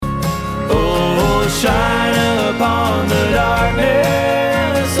Oh, shine upon the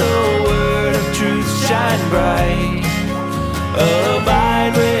darkness, oh, word of truth, shine bright.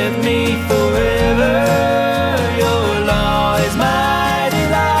 Abide with me forever, your law is my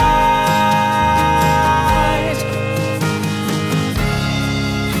delight.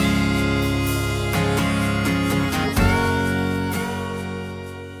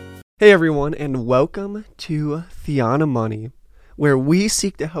 Hey everyone, and welcome to Theonomony, where we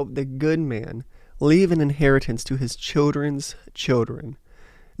seek to help the good man leave an inheritance to his children's children.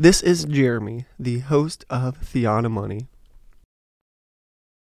 This is Jeremy, the host of Theonomony.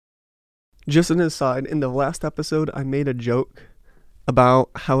 Just an aside, in the last episode I made a joke about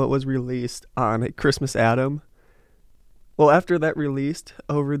how it was released on Christmas Adam. Well, after that released,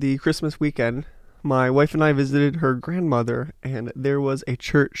 over the Christmas weekend, my wife and I visited her grandmother, and there was a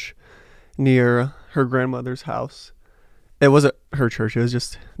church near her grandmother's house. It wasn't her church, it was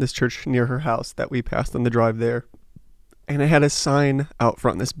just this church near her house that we passed on the drive there. And it had a sign out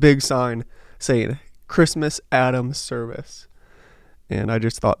front, this big sign saying, Christmas Adam Service. And I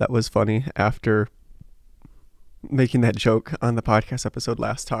just thought that was funny after making that joke on the podcast episode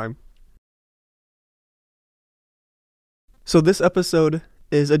last time. So this episode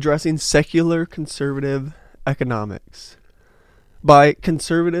is addressing secular conservative economics. By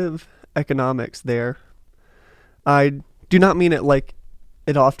conservative economics there, I do not mean it like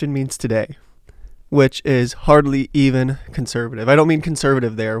it often means today, which is hardly even conservative. I don't mean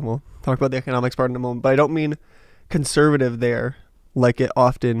conservative there. We'll talk about the economics part in a moment, but I don't mean conservative there like it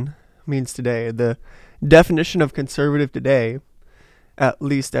often means today. The definition of conservative today, at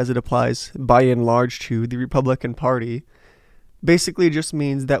least as it applies by and large to the Republican Party, basically just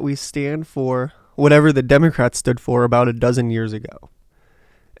means that we stand for whatever the Democrats stood for about a dozen years ago.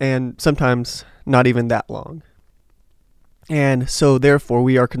 And sometimes not even that long. And so therefore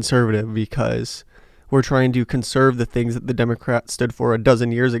we are conservative because we're trying to conserve the things that the Democrats stood for a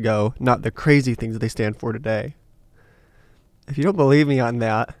dozen years ago, not the crazy things that they stand for today. If you don't believe me on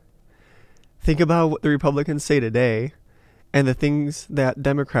that, think about what the Republicans say today and the things that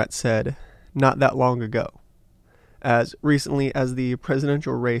Democrats said not that long ago, as recently as the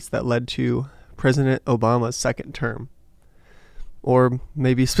presidential race that led to President Obama's second term. Or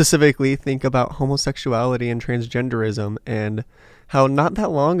maybe specifically think about homosexuality and transgenderism and how not that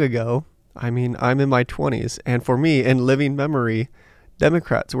long ago, I'm in my 20s, and for me, in living memory,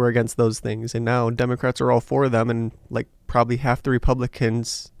 Democrats were against those things, and now Democrats are all for them, and like probably half the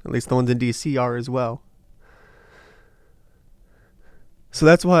Republicans, at least the ones in DC, are as well. So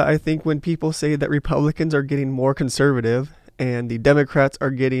that's why I think when people say that Republicans are getting more conservative and the Democrats are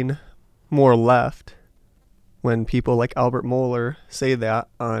getting more left, when people like Albert Mohler say that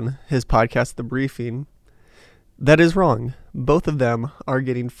on his podcast, The Briefing, that is wrong. Both of them are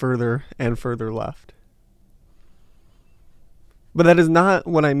getting further and further left. But that is not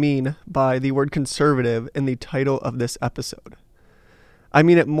what I mean by the word conservative in the title of this episode. I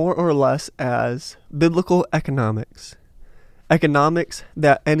mean it more or less as biblical economics. Economics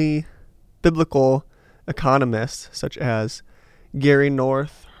that any biblical economists, such as Gary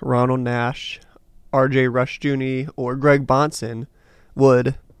North, Ronald Nash, R.J. Rushdoony, or Greg Bahnsen,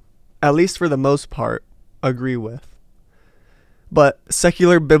 would, at least for the most part, agree with. But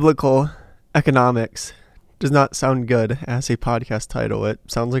secular biblical economics does not sound good as a podcast title. It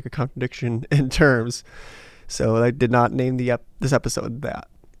sounds like a contradiction in terms, so I did not name this episode that.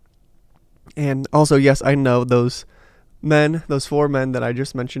 And also, yes, I know those four men that I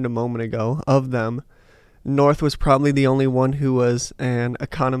just mentioned a moment ago, of them, North was probably the only one who was an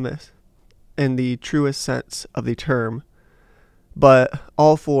economist in the truest sense of the term, but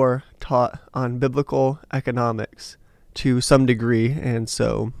all four taught on biblical economics to some degree, and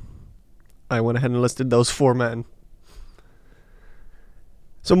so I went ahead and listed those four men.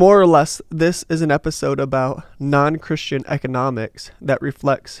 So more or less, this is an episode about non-Christian economics that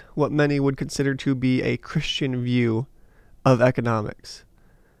reflects what many would consider to be a Christian view of economics.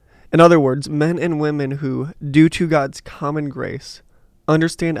 In other words, men and women who, due to God's common grace,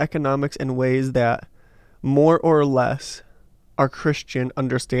 understand economics in ways that more or less are Christian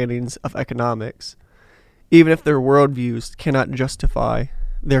understandings of economics, even if their worldviews cannot justify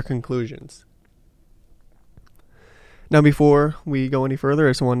their conclusions. Now, before we go any further, I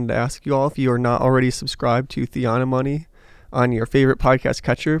just wanted to ask you all, if you are not already subscribed to Theonomony on your favorite podcast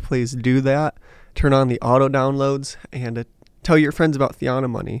catcher, please do that. Turn on the auto downloads and tell your friends about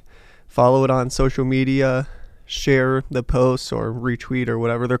Theonomony. Follow it on social media, share the posts or retweet or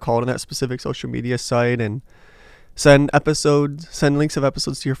whatever they're called on that specific social media site, and send links of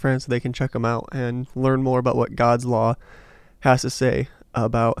episodes to your friends so they can check them out and learn more about what God's law has to say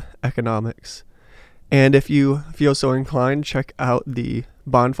about economics. And if you feel so inclined, check out the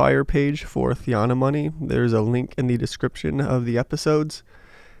bonfire page for Theonomoney. There's a link in the description of the episodes.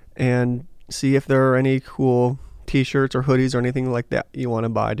 And see if there are any cool t-shirts or hoodies or anything like that you want to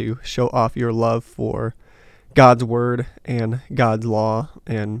buy to show off your love for God's word and God's law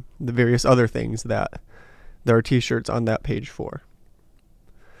and the various other things that there are t-shirts on that page for.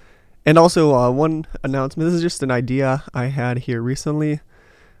 And also one announcement, this is just an idea I had here recently.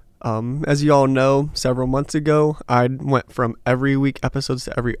 As you all know, several months ago, I went from every week episodes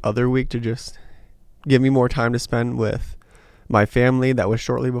to every other week to just give me more time to spend with my family. That was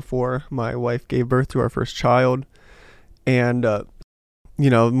shortly before my wife gave birth to our first child. And,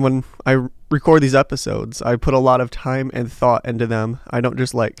 when I record these episodes, I put a lot of time and thought into them. I don't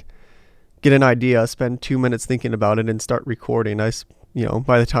just get an idea, spend 2 minutes thinking about it and start recording.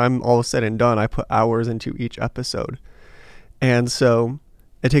 By the time all is said and done, I put hours into each episode. And so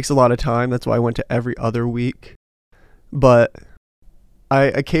it takes a lot of time. That's why I went to every other week. But I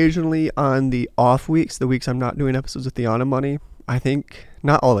occasionally, on the off weeks, the weeks I'm not doing episodes of Theonomoney, I think,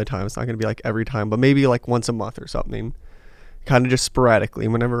 not all the time, it's not going to be every time, but maybe once a month or something, kind of just sporadically,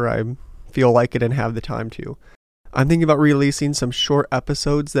 whenever I feel like it and have the time to. I'm thinking about releasing some short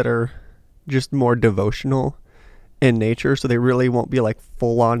episodes that are just more devotional in nature, so they really won't be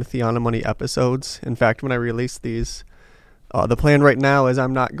full-on Theonomoney episodes. In fact, when I release these, the plan right now is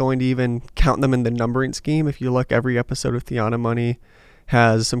I'm not going to even count them in the numbering scheme. If you look, every episode of Theonomoney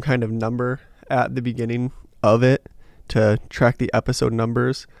has some kind of number at the beginning of it to track the episode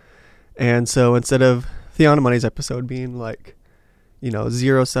numbers. And so instead of Theonomoney's episode being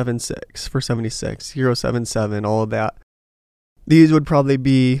 076 for 76, 077, all of that, these would probably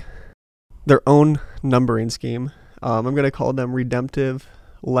be their own numbering scheme. I'm going to call them Redemptive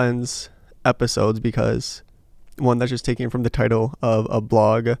Lens episodes because, one, that's just taken from the title of a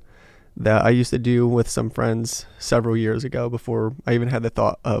blog that I used to do with some friends several years ago before I even had the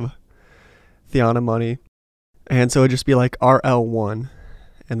thought of Theonomoney. And so it'd just be RL1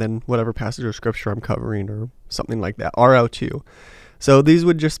 and then whatever passage of scripture I'm covering or something like that, RL2. So these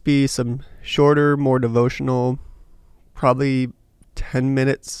would just be some shorter, more devotional, probably 10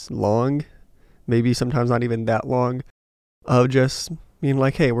 minutes long, maybe sometimes not even that long, of just being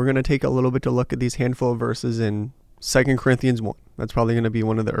hey, we're going to take a little bit to look at these handful of verses in 2 Corinthians 1. That's probably going to be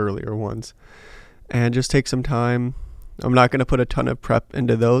one of the earlier ones. And just take some time. I'm not going to put a ton of prep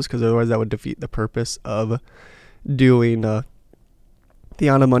into those because otherwise that would defeat the purpose of doing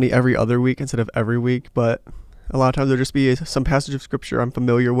Theonomoney every other week instead of every week. But a lot of times there'll just be some passage of scripture I'm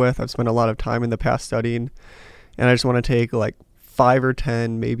familiar with. I've spent a lot of time in the past studying. And I just want to take 5 or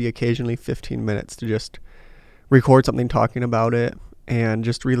 10, maybe occasionally 15 minutes to just record something talking about it and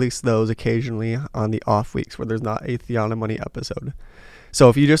just release those occasionally on the off weeks where there's not a Theonomoney episode. So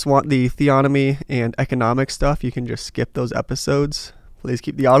if you just want the theonomy and economic stuff, you can just skip those episodes. Please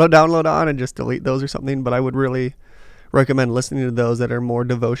keep the auto download on and just delete those or something. But I would really recommend listening to those that are more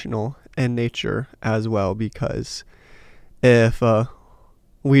devotional in nature as well, because if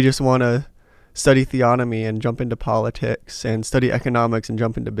we just want to study theonomy and jump into politics and study economics and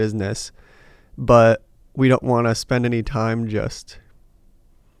jump into business, but we don't want to spend any time just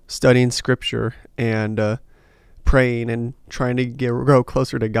studying scripture and praying and trying to grow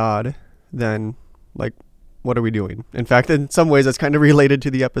closer to God, then what are we doing? In fact, in some ways that's kind of related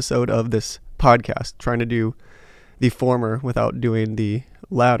to the episode of this podcast, trying to do the former without doing the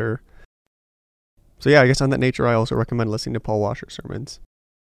latter. So yeah, I guess on that nature, I also recommend listening to Paul Washer sermons.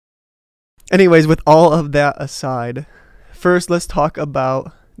 Anyways, with all of that aside, first let's talk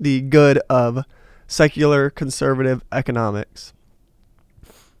about the good of secular conservative economics.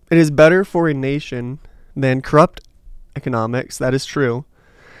 It is better for a nation than corrupt economics, that is true.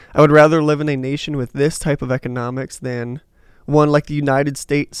 I would rather live in a nation with this type of economics than one like the United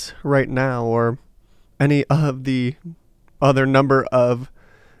States right now, or any of the other number of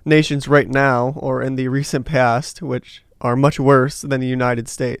nations right now or in the recent past, which are much worse than the United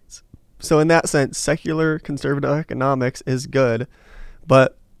States. So in that sense, secular conservative economics is good,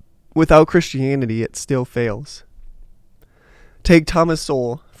 but without Christianity, it still fails. Take Thomas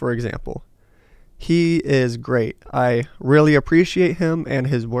Sowell, for example. He is great. I really appreciate him and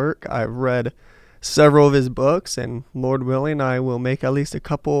his work. I've read several of his books, and Lord willing, I will make at least a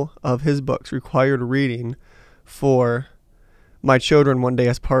couple of his books required reading for my children one day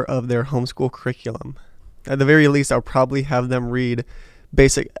as part of their homeschool curriculum. At the very least, I'll probably have them read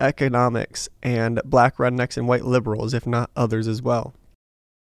Basic Economics and Black Rednecks and White Liberals, if not others as well.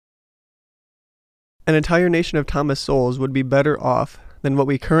 An entire nation of Thomas Sowells would be better off than what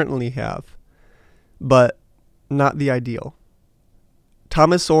we currently have, but not the ideal.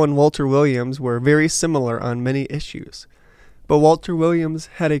 Thomas Sowell and Walter Williams were very similar on many issues, but Walter Williams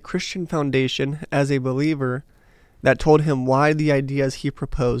had a Christian foundation as a believer that told him why the ideas he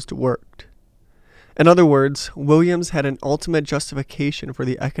proposed worked. In other words, Williams had an ultimate justification for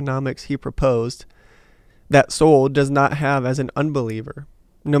the economics he proposed that Sowell does not have as an unbeliever,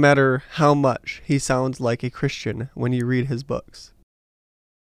 no matter how much he sounds like a Christian when you read his books.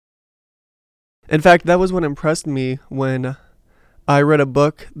 In fact, that was what impressed me when I read a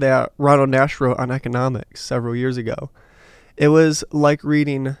book that Ronald Nash wrote on economics several years ago. It was like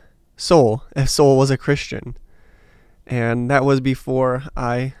reading Sowell, if Sowell was a Christian. And that was before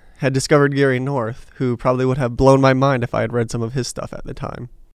I had discovered Gary North, who probably would have blown my mind if I had read some of his stuff at the time.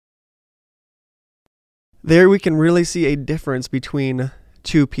 There we can really see a difference between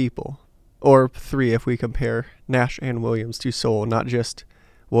two people, or three if we compare Nash and Williams to Sowell, not just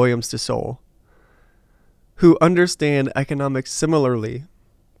Williams to Sowell, who understand economics similarly,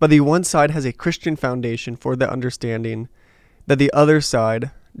 but the one side has a Christian foundation for the understanding that the other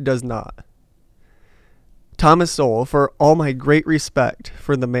side does not. Thomas Sowell, for all my great respect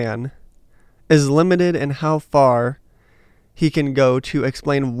for the man, is limited in how far he can go to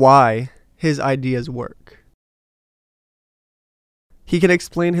explain why his ideas work. He can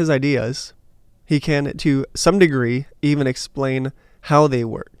explain his ideas. He can, to some degree, even explain how they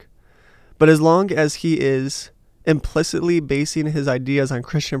work. But as long as he is implicitly basing his ideas on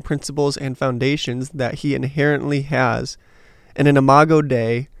Christian principles and foundations that he inherently has in an Imago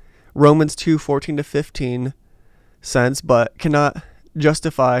Dei, Romans 2:14-15 sense, but cannot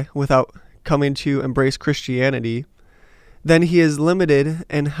justify without coming to embrace Christianity, then he is limited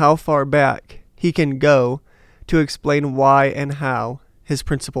in how far back he can go to explain why and how his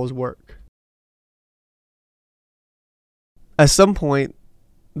principles work. At some point,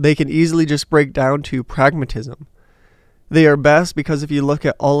 they can easily just break down to pragmatism. They are best because if you look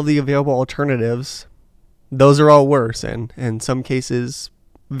at all of the available alternatives, those are all worse, and in some cases,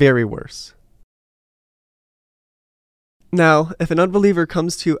 very worse. Now, if an unbeliever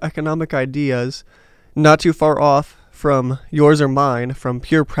comes to economic ideas not too far off from yours or mine, from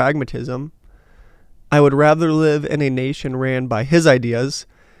pure pragmatism, I would rather live in a nation ran by his ideas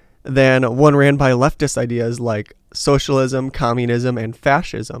than one ran by leftist ideas like socialism, communism, and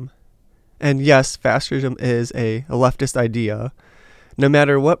fascism. And yes, fascism is a leftist idea, no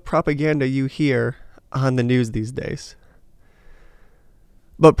matter what propaganda you hear on the news these days.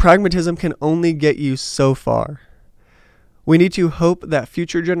 But pragmatism can only get you so far. We need to hope that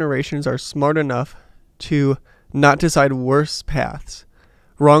future generations are smart enough to not decide worse paths,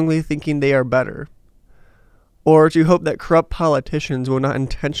 wrongly thinking they are better, or to hope that corrupt politicians will not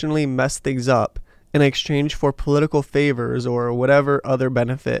intentionally mess things up in exchange for political favors or whatever other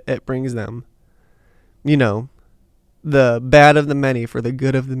benefit it brings them. You know, the bad of the many for the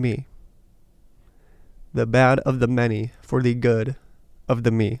good of the me. The bad of the many for the good of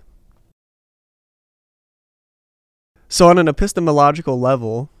the me. So on an epistemological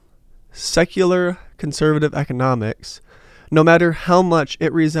level, secular conservative economics, no matter how much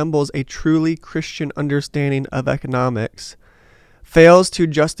it resembles a truly Christian understanding of economics, fails to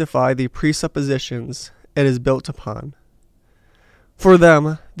justify the presuppositions it is built upon. For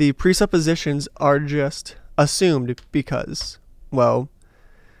them, the presuppositions are just assumed because, well,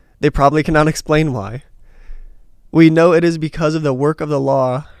 they probably cannot explain why. We know it is because of the work of the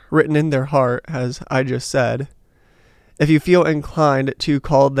law written in their heart, as I just said. If you feel inclined to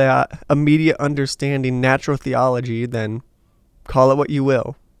call that immediate understanding natural theology, then call it what you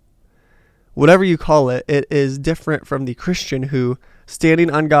will. Whatever you call it, it is different from the Christian who, standing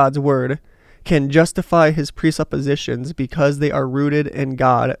on God's word, can justify his presuppositions because they are rooted in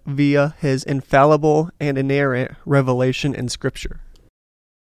God via his infallible and inerrant revelation in Scripture.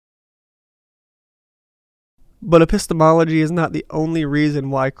 But epistemology is not the only reason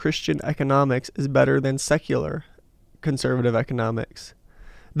why Christian economics is better than secular conservative economics,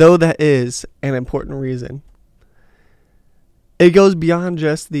 though that is an important reason. It goes beyond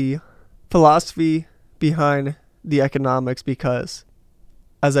just the philosophy behind the economics because,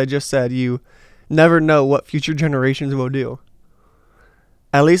 as I just said, you never know what future generations will do.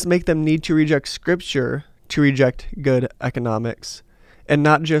 At least make them need to reject Scripture to reject good economics, and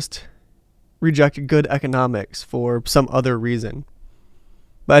not just reject good economics for some other reason.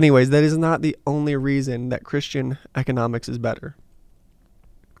 But anyways, that is not the only reason that Christian economics is better.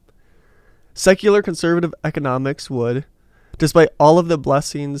 Secular conservative economics would, despite all of the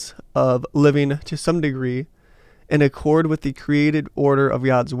blessings of living to some degree in accord with the created order of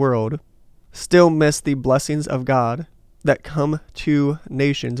God's world, still miss the blessings of God that come to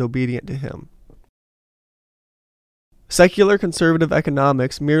nations obedient to Him. Secular conservative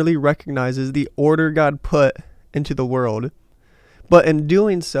economics merely recognizes the order God put into the world, but in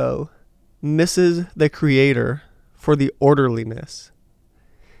doing so, misses the Creator for the orderliness.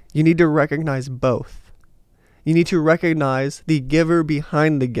 You need to recognize both. You need to recognize the giver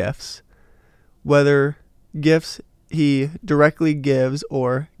behind the gifts, whether gifts he directly gives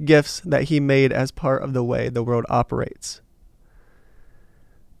or gifts that he made as part of the way the world operates.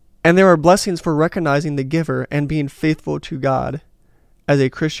 And there are blessings for recognizing the giver and being faithful to God as a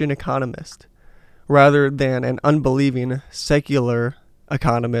Christian economist, rather than an unbelieving secular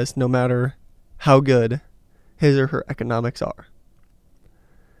economist, no matter how good his or her economics are.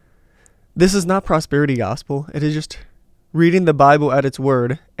 This is not prosperity gospel. It is just reading the Bible at its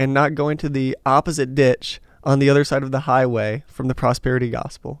word and not going to the opposite ditch on the other side of the highway from the prosperity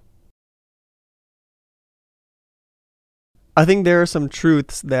gospel. I think there are some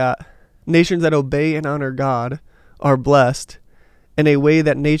truths that nations that obey and honor God are blessed in a way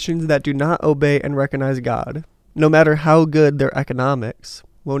that nations that do not obey and recognize God, no matter how good their economics,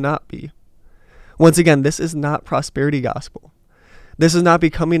 will not be. Once again, this is not prosperity gospel. This is not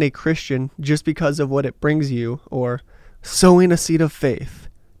becoming a Christian just because of what it brings you, or sowing a seed of faith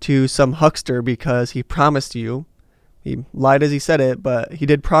to some huckster because he promised you, he lied as he said it, but he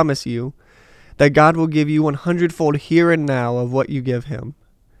did promise you, that God will give you 100-fold here and now of what you give him.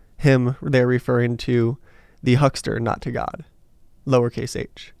 Him, they're referring to the huckster, not to God. Lowercase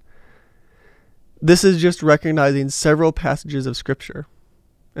h. This is just recognizing several passages of Scripture.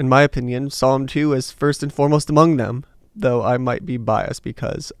 In my opinion, Psalm 2 is first and foremost among them, though I might be biased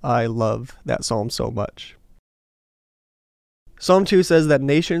because I love that psalm so much. Psalm 2 says that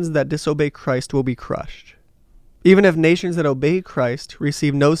nations that disobey Christ will be crushed. Even if nations that obey Christ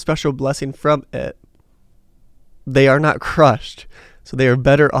receive no special blessing from it, they are not crushed, so they are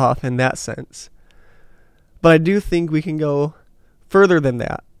better off in that sense. But I do think we can go further than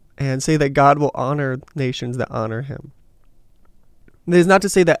that and say that God will honor nations that honor him. It is not to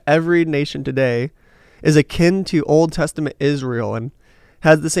say that every nation today is akin to Old Testament Israel and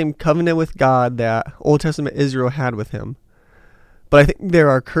has the same covenant with God that Old Testament Israel had with him. But I think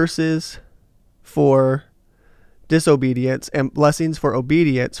there are curses for disobedience and blessings for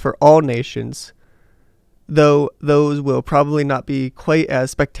obedience for all nations, though those will probably not be quite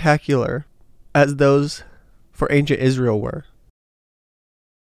as spectacular as those for ancient Israel were.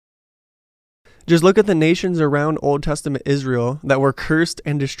 Just look at the nations around Old Testament Israel that were cursed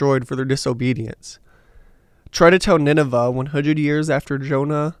and destroyed for their disobedience. Try to tell Nineveh 100 years after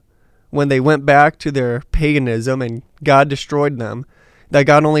Jonah, when they went back to their paganism and God destroyed them, that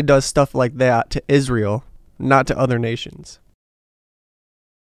God only does stuff like that to Israel, not to other nations.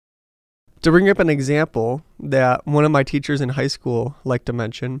 To bring up an example that one of my teachers in high school liked to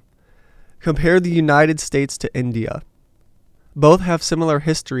mention, compare the United States to India. Both have similar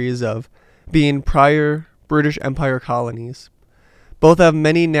histories of being prior British Empire colonies. Both have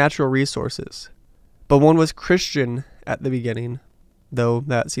many natural resources, but one was Christian at the beginning, though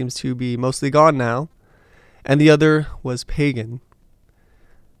that seems to be mostly gone now, and the other was pagan.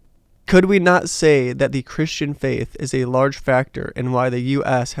 Could we not say that the Christian faith is a large factor in why the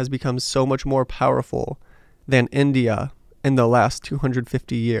U.S. has become so much more powerful than India in the last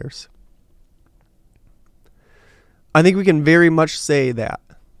 250 years? I think we can very much say that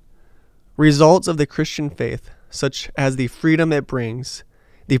results of the Christian faith, such as the freedom it brings,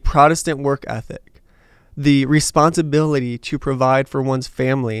 the Protestant work ethic, the responsibility to provide for one's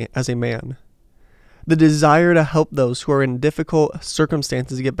family as a man, the desire to help those who are in difficult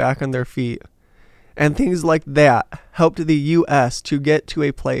circumstances get back on their feet, and things like that helped the U.S. to get to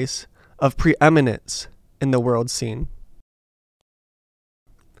a place of preeminence in the world scene.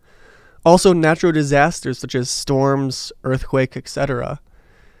 Also, natural disasters such as storms, earthquake, etc.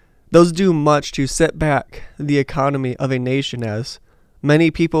 Those do much to set back the economy of a nation, as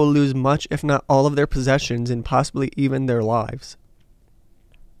many people lose much, if not all, of their possessions and possibly even their lives.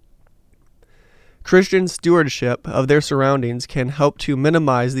 Christian stewardship of their surroundings can help to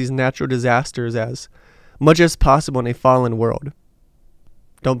minimize these natural disasters as much as possible in a fallen world.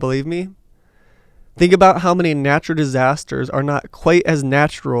 Don't believe me? Think about how many natural disasters are not quite as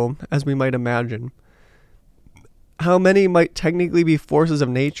natural as we might imagine. How many might technically be forces of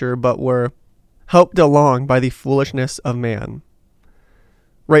nature but were helped along by the foolishness of man?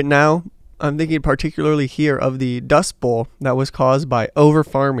 Right now, I'm thinking particularly here of the Dust Bowl that was caused by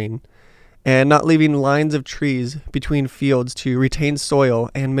over-farming and not leaving lines of trees between fields to retain soil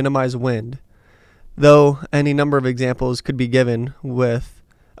and minimize wind, though any number of examples could be given with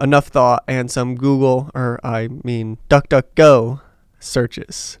enough thought and some DuckDuckGo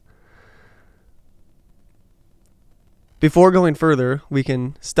searches. Before going further, we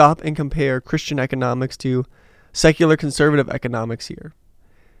can stop and compare Christian economics to secular conservative economics here.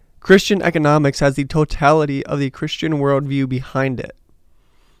 Christian economics has the totality of the Christian worldview behind it.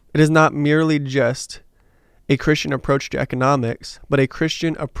 It is not merely just a Christian approach to economics, but a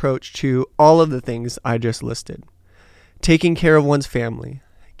Christian approach to all of the things I just listed. Taking care of one's family,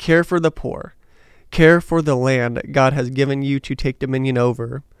 care for the poor, care for the land God has given you to take dominion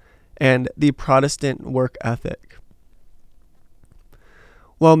over, and the Protestant work ethic.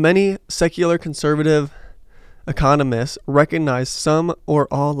 While many secular conservative economists recognize some or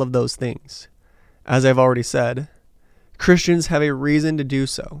all of those things, as I've already said, Christians have a reason to do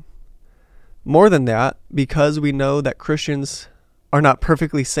so. More than that, because we know that Christians are not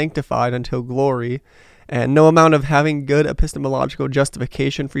perfectly sanctified until glory, and no amount of having good epistemological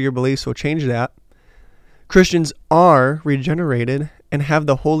justification for your beliefs will change that, Christians are regenerated and have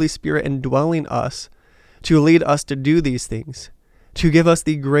the Holy Spirit indwelling us to lead us to do these things, to give us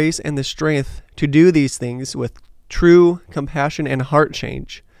the grace and the strength to do these things with true compassion and heart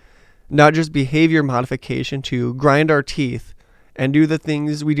change, not just behavior modification to grind our teeth and do the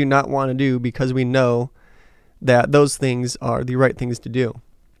things we do not want to do because we know that those things are the right things to do.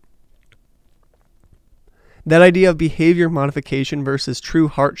 That idea of behavior modification versus true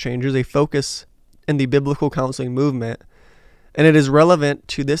heart change is a focus in the biblical counseling movement, and it is relevant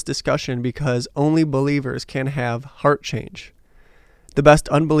to this discussion because only believers can have heart change. The best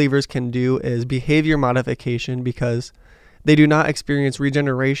unbelievers can do is behavior modification because they do not experience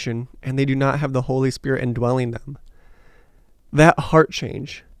regeneration and they do not have the Holy Spirit indwelling them. That heart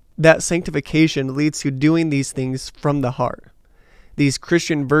change, that sanctification leads to doing these things from the heart. These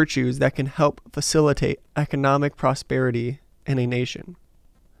Christian virtues that can help facilitate economic prosperity in a nation.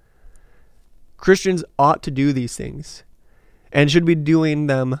 Christians ought to do these things and should be doing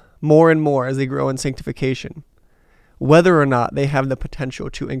them more and more as they grow in sanctification, whether or not they have the potential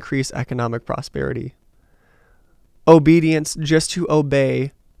to increase economic prosperity. Obedience just to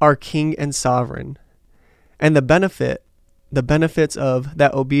obey our King and Sovereign, and the benefits of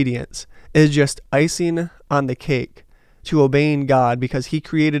that obedience is just icing on the cake to obeying God because He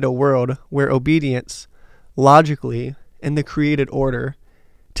created a world where obedience, logically, in the created order,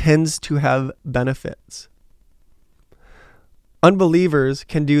 tends to have benefits. Unbelievers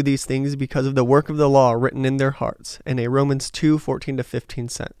can do these things because of the work of the law written in their hearts in a Romans 2:14-15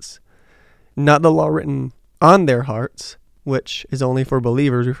 sense. Not the law written on their hearts, which is only for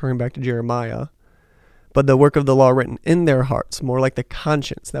believers, referring back to Jeremiah, but the work of the law written in their hearts, more like the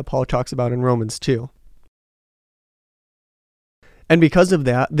conscience that Paul talks about in Romans 2. And because of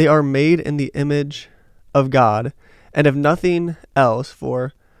that, they are made in the image of God, and if nothing else,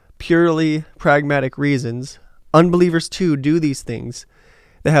 for purely pragmatic reasons, unbelievers too do these things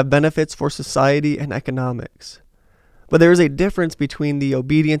that have benefits for society and economics. But there is a difference between the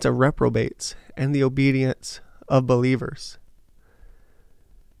obedience of reprobates and the obedience of believers.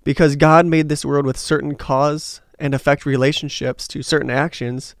 Because God made this world with certain cause and effect relationships to certain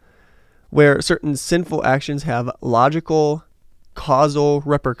actions, where certain sinful actions have logical, causal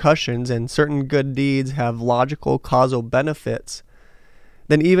repercussions and certain good deeds have logical, causal benefits,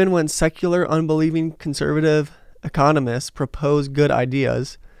 then even when secular, unbelieving, conservative economists propose good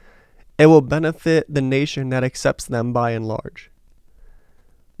ideas, it will benefit the nation that accepts them by and large.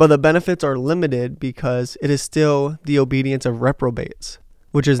 But the benefits are limited because it is still the obedience of reprobates,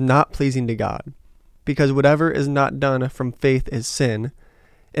 which is not pleasing to God, because whatever is not done from faith is sin,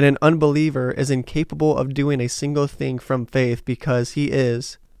 and an unbeliever is incapable of doing a single thing from faith because he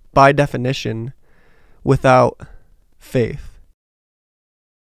is, by definition, without faith.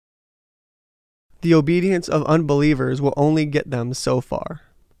 The obedience of unbelievers will only get them so far.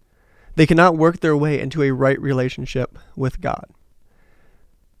 They cannot work their way into a right relationship with God.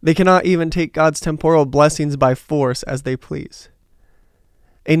 They cannot even take God's temporal blessings by force as they please.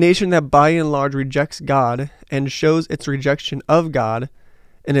 A nation that by and large rejects God and shows its rejection of God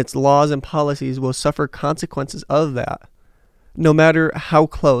and its laws and policies will suffer consequences of that, no matter how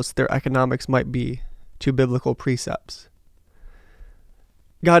close their economics might be to biblical precepts.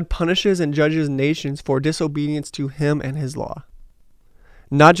 God punishes and judges nations for disobedience to Him and His law.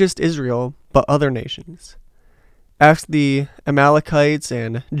 Not just Israel, but other nations. Ask the Amalekites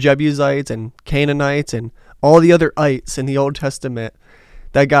and Jebusites and Canaanites and all the other ites in the Old Testament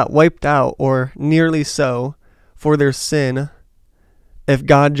that got wiped out or nearly so for their sin if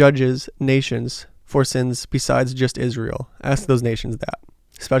God judges nations for sins besides just Israel. Ask those nations that,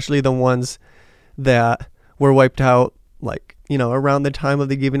 especially the ones that were wiped out around the time of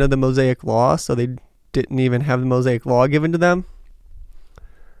the giving of the Mosaic Law, so they didn't even have the Mosaic Law given to them.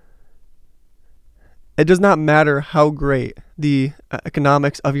 It does not matter how great the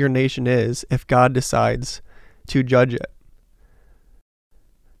economics of your nation is if God decides to judge it.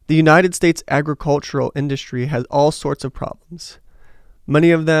 The United States agricultural industry has all sorts of problems,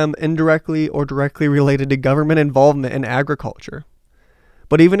 many of them indirectly or directly related to government involvement in agriculture.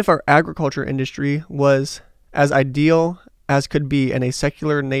 But even if our agriculture industry was as ideal as could be in a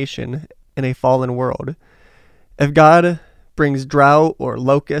secular nation in a fallen world, if God brings drought or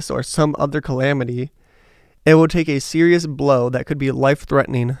locusts or some other calamity, it will take a serious blow that could be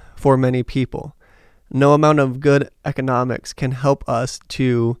life-threatening for many people. No amount of good economics can help us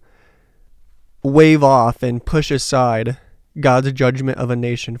to wave off and push aside God's judgment of a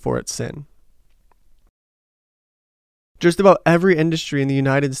nation for its sin. Just about every industry in the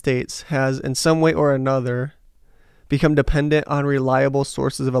United States has, in some way or another, become dependent on reliable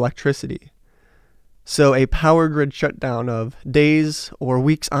sources of electricity. So a power grid shutdown of days or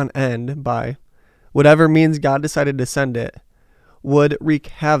weeks on end by whatever means God decided to send it would wreak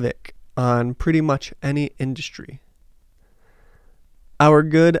havoc on pretty much any industry. Our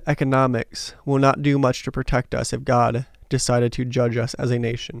good economics will not do much to protect us if God decided to judge us as a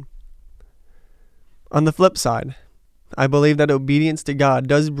nation. On the flip side, I believe that obedience to God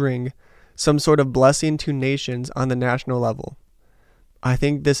does bring some sort of blessing to nations on the national level. I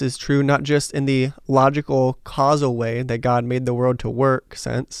think this is true not just in the logical, causal way that God made the world to work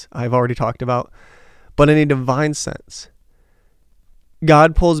sense, I've already talked about, but in a divine sense.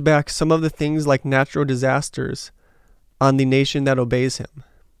 God pulls back some of the things like natural disasters on the nation that obeys him.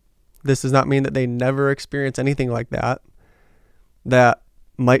 This does not mean that they never experience anything like that. That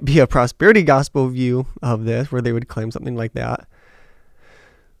might be a prosperity gospel view of this, where they would claim something like that.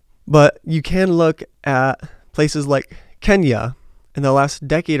 But you can look at places like Kenya in the last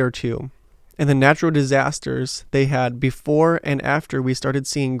decade or two and the natural disasters they had before and after we started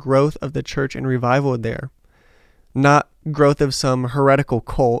seeing growth of the church and revival there. Not growth of some heretical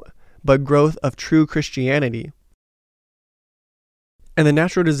cult, but growth of true Christianity. And the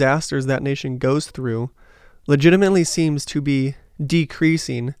natural disasters that nation goes through legitimately seems to be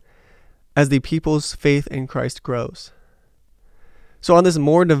decreasing as the people's faith in Christ grows. So on this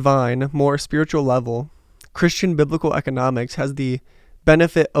more divine, more spiritual level, Christian biblical economics has the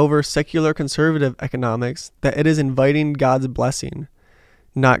benefit over secular conservative economics that it is inviting God's blessing,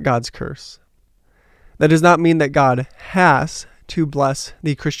 not God's curse. That does not mean that God has to bless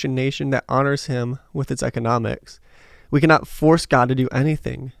the Christian nation that honors him with its economics. We cannot force God to do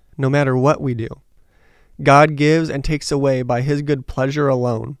anything, no matter what we do. God gives and takes away by his good pleasure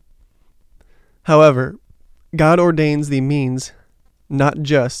alone. However, God ordains the means, not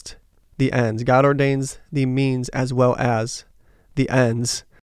just the ends. God ordains the means as well as the ends.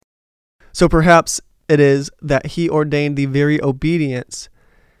 So perhaps it is that he ordained the very obedience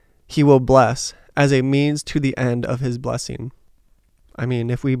he will bless as a means to the end of his blessing. I mean,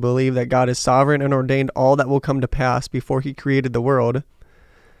 if we believe that God is sovereign and ordained all that will come to pass before he created the world,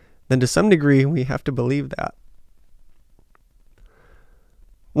 then to some degree we have to believe that.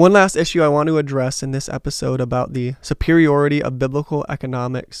 One last issue I want to address in this episode about the superiority of biblical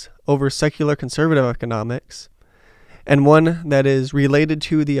economics over secular conservative economics, and one that is related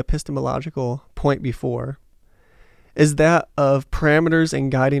to the epistemological point before, is that of parameters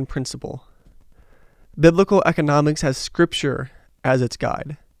and guiding principle. Biblical economics has Scripture as its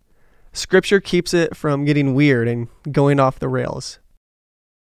guide. Scripture keeps it from getting weird and going off the rails.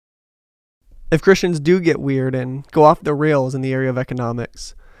 If Christians do get weird and go off the rails in the area of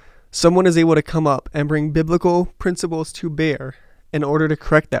economics, someone is able to come up and bring biblical principles to bear in order to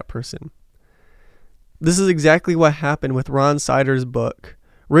correct that person. This is exactly what happened with Ron Sider's book,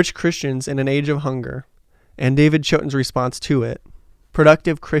 Rich Christians in an Age of Hunger, and David Choaten's response to it,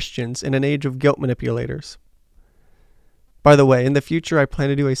 Productive Christians in an Age of Guilt Manipulators. By the way, in the future I plan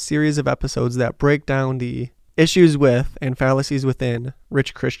to do a series of episodes that break down the issues with and fallacies within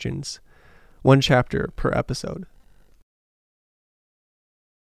Rich Christians, one chapter per episode.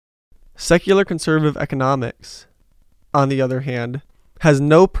 Secular conservative economics, on the other hand, has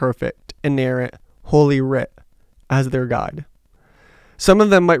no perfect, inerrant, holy writ as their guide. Some of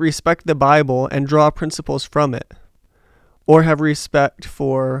them might respect the Bible and draw principles from it, or have respect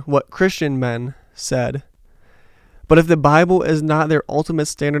for what Christian men said. But if the Bible is not their ultimate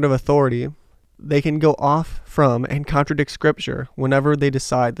standard of authority, they can go off from and contradict Scripture whenever they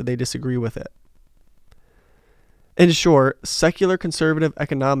decide that they disagree with it. In short, secular conservative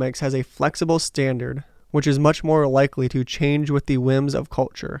economics has a flexible standard which is much more likely to change with the whims of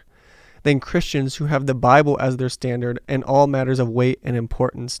culture than Christians who have the Bible as their standard and all matters of weight and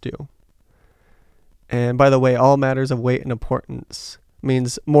importance do. And by the way, all matters of weight and importance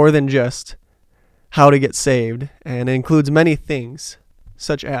means more than just how to get saved, and it includes many things,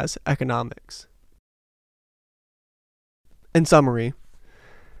 such as economics. In summary,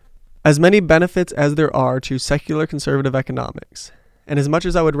 as many benefits as there are to secular conservative economics, and as much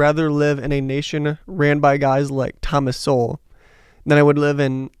as I would rather live in a nation ran by guys like Thomas Sowell than I would live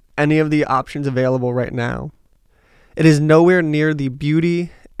in any of the options available right now, it is nowhere near the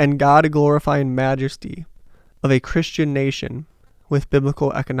beauty and God-glorifying majesty of a Christian nation with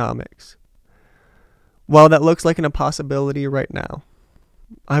biblical economics. While that looks like an impossibility right now,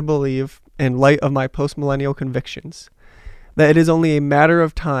 I believe, in light of my postmillennial convictions, that it is only a matter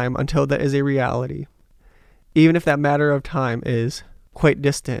of time until that is a reality, even if that matter of time is quite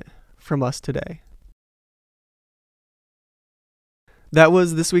distant from us today. That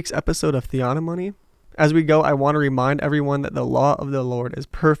was this week's episode of Theonomony. As we go, I want to remind everyone that the law of the Lord is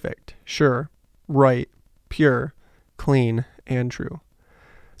perfect, sure, right, pure, clean, and true.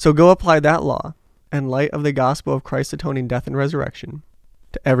 So go apply that law in light of the gospel of Christ's atoning death and resurrection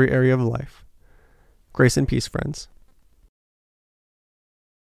to every area of life. Grace and peace, friends.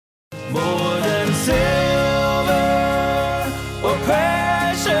 More than silver or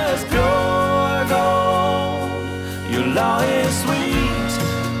precious pure gold, your law is sweet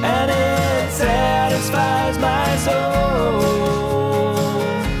and it satisfies my soul.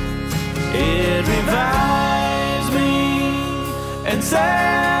 It revives me and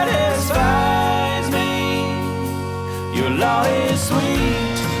satisfies me. Your law is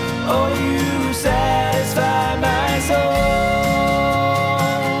sweet, oh you satisfy